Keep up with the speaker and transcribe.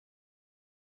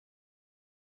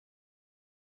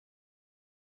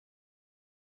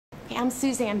Hey, I'm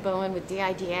Suzanne Bowen with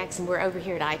DIDX, and we're over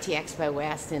here at IT Expo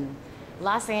West in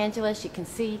Los Angeles. You can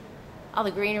see all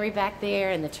the greenery back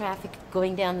there and the traffic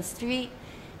going down the street.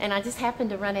 And I just happened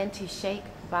to run into Cheikh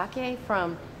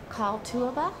from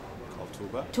Tuba.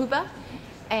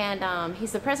 And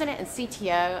he's the president and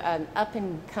CTO, an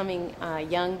up-and-coming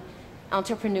young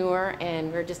entrepreneur,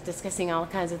 and we're just discussing all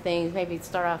kinds of things. Maybe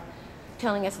start off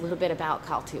telling us a little bit about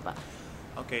Tuba.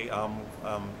 Okay,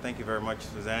 thank you very much,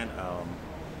 Suzanne.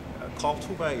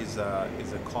 Tuba is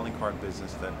a calling card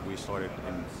business that we started,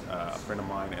 a friend of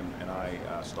mine and I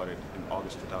started in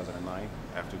August 2009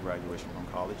 after graduation from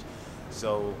college.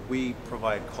 So we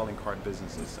provide calling card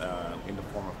businesses in the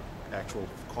form of actual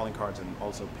calling cards and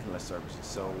also pinless services.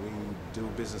 So we do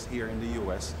business here in the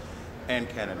US and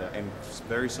Canada, and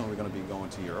very soon we're going to be going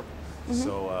to Europe. Mm-hmm.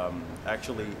 So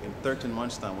actually in 13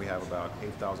 months time we have about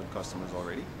 8,000 customers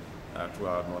already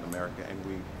throughout North America, and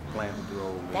we plan to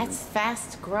grow. That's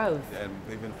fast growth. And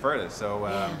even further. So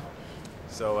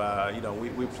you know,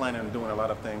 we plan on doing a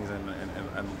lot of things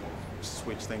and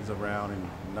switch things around, and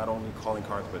not only calling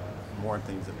cards but more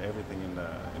things and everything in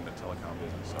the telecom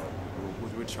business. So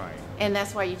we're trying. And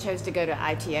that's why you chose to go to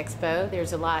IT Expo.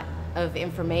 There's a lot of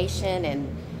information and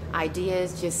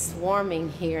ideas just swarming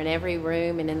here in every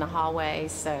room and in the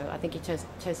hallways. So I think you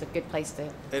chose a good place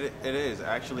to. It is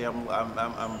actually.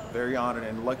 I'm very honored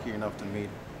and lucky enough to meet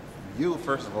you.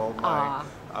 First of all,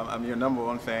 I'm your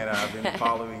 #1 fan. I've been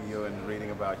following you and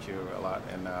reading about you a lot,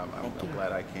 and I'm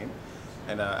glad I came.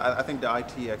 And I think the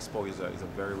IT Expo is a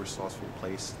very resourceful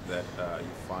place that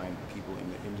you find people in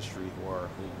the industry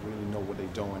who really know what they're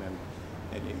doing and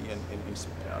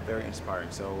very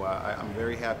inspiring. So I'm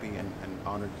very happy and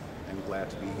honored and glad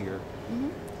to be here, mm-hmm.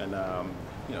 and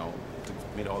you know, to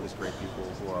meet all these great people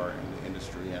who are in the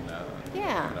industry and you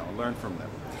know, learn from them.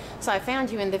 So I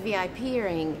found you in the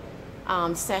VIP-ing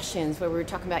sessions where we were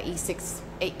talking about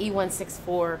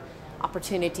E164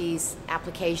 opportunities,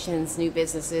 applications, new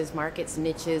businesses, markets,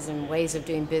 niches, and ways of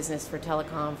doing business for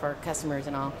telecom, for customers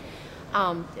and all.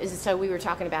 So we were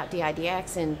talking about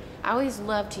DIDX, and I always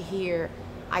love to hear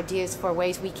ideas for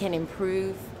ways we can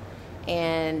improve,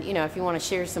 and you know, if you want to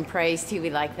share some praise too, we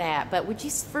like that. But would you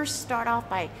first start off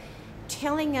by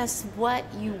telling us what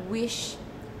you wish,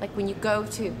 like when you go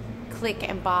to click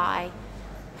and buy,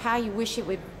 how you wish it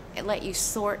would let you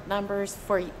sort numbers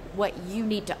for what you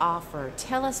need to offer?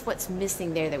 Tell us what's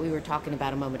missing there that we were talking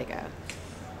about a moment ago.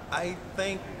 I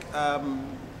think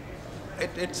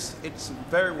it's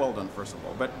very well done, first of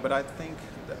all, but I think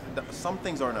that some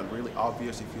things are not really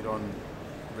obvious if you don't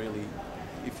really,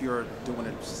 if you're doing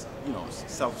it, you know,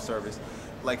 self-service.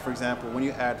 Like for example, when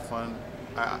you add fund,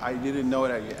 I didn't know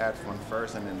that you add fund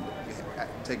first and then you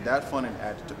take that fund and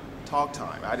add to talk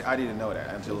time. I didn't know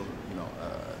that until, you know,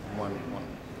 one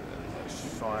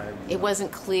try. It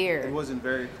wasn't clear. It wasn't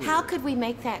very clear. How could we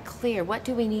make that clear? What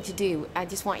do we need to do? I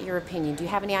just want your opinion. Do you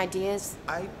have any ideas?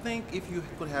 I think if you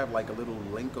could have like a little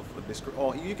link of a description,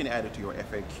 or you can add it to your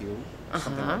FAQ,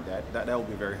 something like that. That would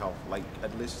be very helpful. Like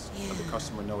at least let the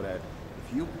customer know that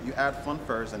if you add fund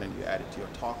first and then you add it to your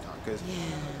talk time, because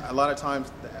a lot of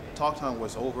times the talk time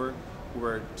was over. We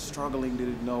were struggling,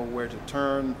 didn't know where to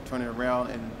turn it around,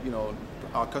 and you know,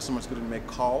 our customers couldn't make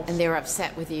calls. And they were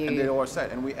upset with you. And they were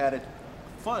upset, and we added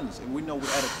funds, and we know we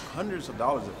added hundreds of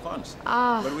dollars of funds,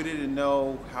 but we didn't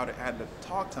know how to add the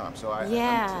talk time. So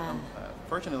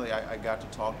fortunately, I got to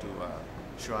talk to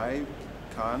Cheikh,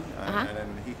 and then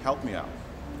he helped me out.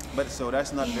 But so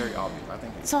that's not very obvious, I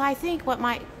think. So I think what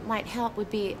might help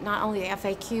would be not only the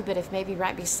FAQ, but if maybe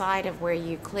right beside of where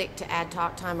you click to add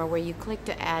talk time or where you click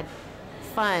to add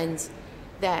funds,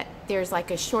 that there's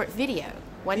like a short video,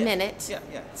 1 minute,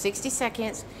 60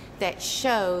 seconds, that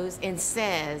shows and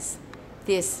says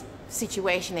this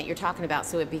situation that you're talking about,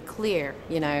 so it'd be clear,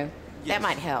 you know. That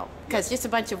might help, because just a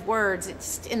bunch of words,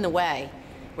 it's in the way,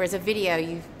 whereas a video,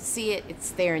 you see it,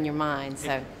 it's there in your mind.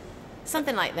 So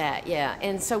something like that,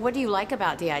 And so what do you like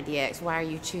about DIDX? Why are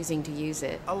you choosing to use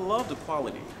it? I love the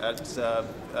quality. It's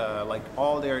like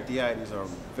all their DIDs are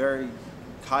very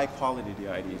high quality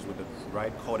DIDs with the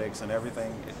right codecs and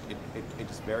everything.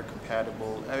 It's very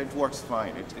compatible. It works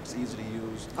fine. It's easy to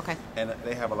use. Okay. And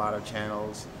they have a lot of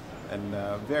channels, and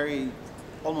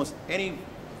almost any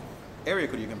area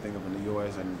code you can think of in the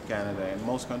US and Canada and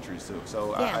most countries too.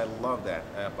 So I love that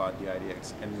about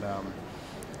DIDX, and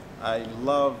I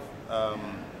love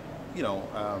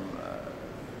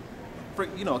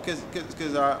because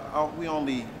we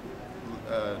only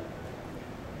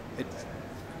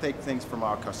take things from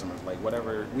our customers, like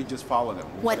whatever, we just follow them.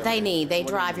 What they need, they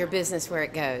drive your business where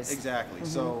it goes. Exactly. Mm-hmm.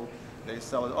 So they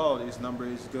sell it, this number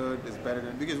is good, it's better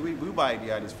than, because we buy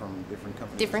DIDs from different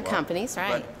companies. Different companies,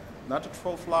 right. not to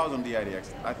throw flowers on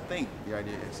DIDX, I think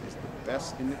DIDX is the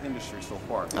best in the industry so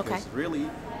far. Because really,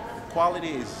 the quality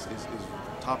is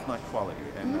top-notch quality.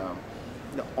 And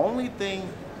the only thing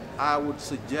I would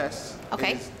suggest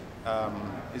is,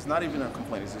 it's not even a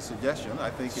complaint, it's a suggestion. I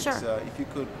think it's, if you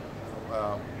could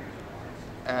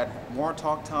add more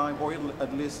talk time, or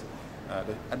at least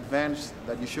the advanced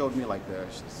that you showed me, like the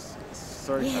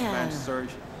search, advanced search.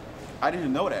 I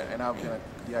didn't know that, and I've been a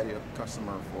DIDX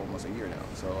customer for almost a year now.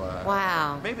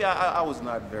 So maybe I was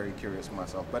not very curious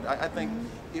myself, but I think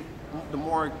if the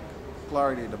more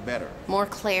clarity, the better. More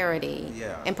clarity.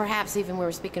 Yeah. And perhaps even we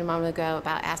were speaking a moment ago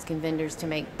about asking vendors to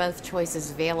make both choices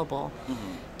available,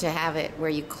 to have it where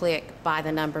you click by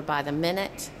the number by the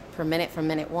minute, per minute from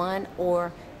minute one,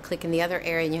 or click in the other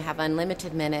area and you have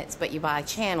unlimited minutes, but you buy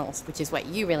channels, which is what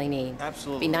you really need.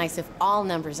 Absolutely. It'd be nice if all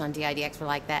numbers on DIDX were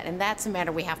like that, and that's a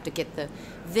matter we have to get the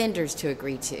vendors to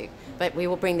agree to. But we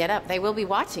will bring that up. They will be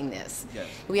watching this. Yes.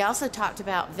 We also talked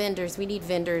about vendors. We need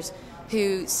vendors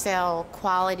who sell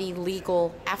quality,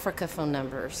 legal Africa phone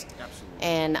numbers. Absolutely.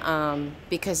 And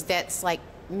because that's like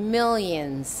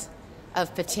millions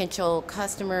of potential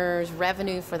customers,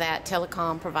 revenue for that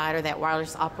telecom provider, that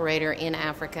wireless operator in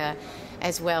Africa,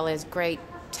 as well as great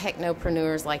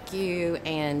technopreneurs like you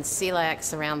and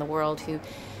CLEX around the world who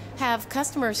have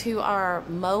customers who are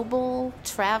mobile,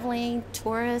 traveling,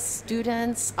 tourists,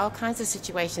 students, all kinds of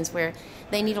situations where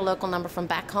they need a local number from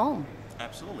back home.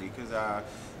 Absolutely, because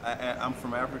I'm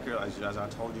from Africa, as I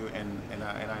told you, and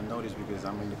I know this because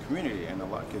I'm in the community, and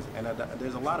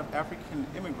there's a lot of African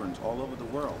immigrants all over the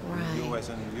world, in the U.S.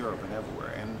 and Europe and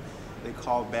everywhere, and they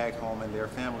call back home, and their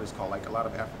families call, like a lot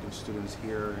of African students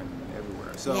here and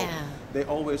everywhere. So they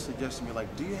always suggest to me,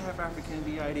 like, do you have African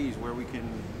DIDs where we can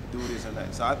do this and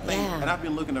that? So I think, and I've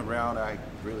been looking around, I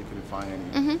really couldn't find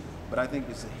any. But I think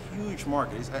it's a huge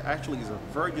market. It's actually a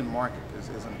virgin market. It's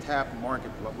an untapped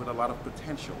market with a lot of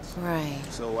potentials. Right.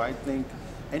 So I think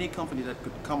any company that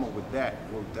could come up with that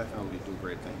will definitely do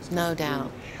great things. No doubt. It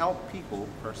will help people,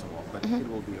 first of all, but it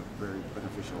will be a very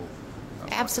beneficial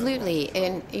Absolutely.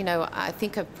 And, you know, I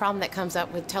think a problem that comes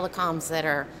up with telecoms that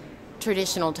are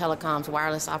traditional telecoms,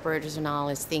 wireless operators and all,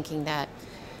 is thinking that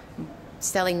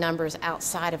selling numbers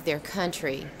outside of their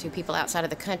country to people outside of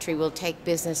the country will take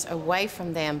business away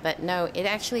from them. But no, it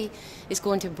actually is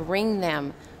going to bring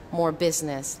them more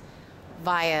business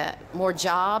via more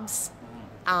jobs,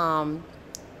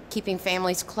 keeping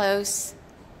families close.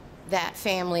 That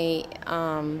family,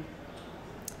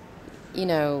 you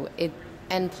know,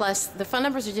 and plus the phone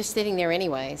numbers are just sitting there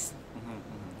anyways.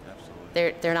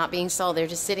 Absolutely. They're not being sold. They're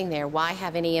just sitting there. Why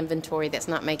have any inventory that's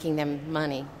not making them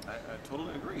money? I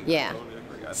totally agree. Yeah. I totally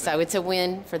agree. So it's a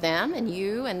win for them and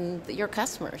you and your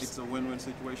customers. It's a win-win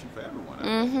situation for everyone. I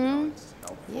think, you know, it's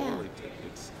helpful. Yeah.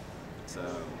 It's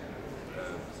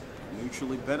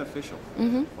mutually beneficial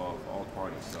for all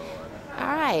parties. So. All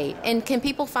right. And can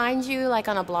people find you like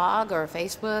on a blog or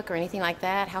Facebook or anything like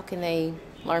that? How can they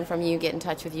learn from you, get in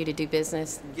touch with you to do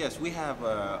business? Yes, we have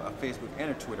a Facebook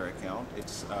and a Twitter account.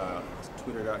 It's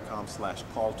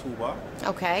twitter.com/calltuba.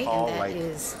 Okay, Call, and that like,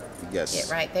 is yes,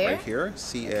 it right there? Right here,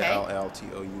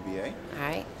 CALLTOUBA. All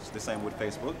right. It's the same with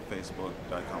Facebook,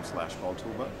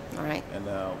 facebook.com/calltuba. All right. And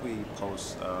we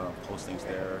post postings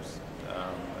there.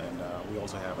 And we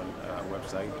also have a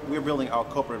website. We're building our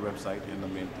corporate website in the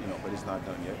but it's not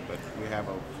done yet. But we have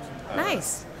a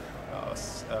Nice.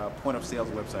 Point of sales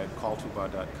website,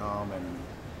 calltuba.com,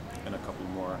 and a couple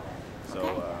more. So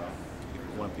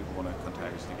if people want to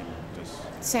contact us, they can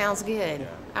just. Sounds good. Yeah.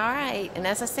 All right. And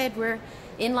as I said, we're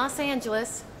in Los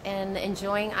Angeles and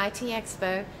enjoying IT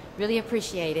Expo. Really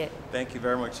appreciate it. Thank you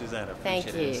very much, Suzanne. I appreciate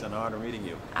Thank you. It's an honor meeting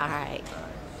you. All right. All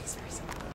right.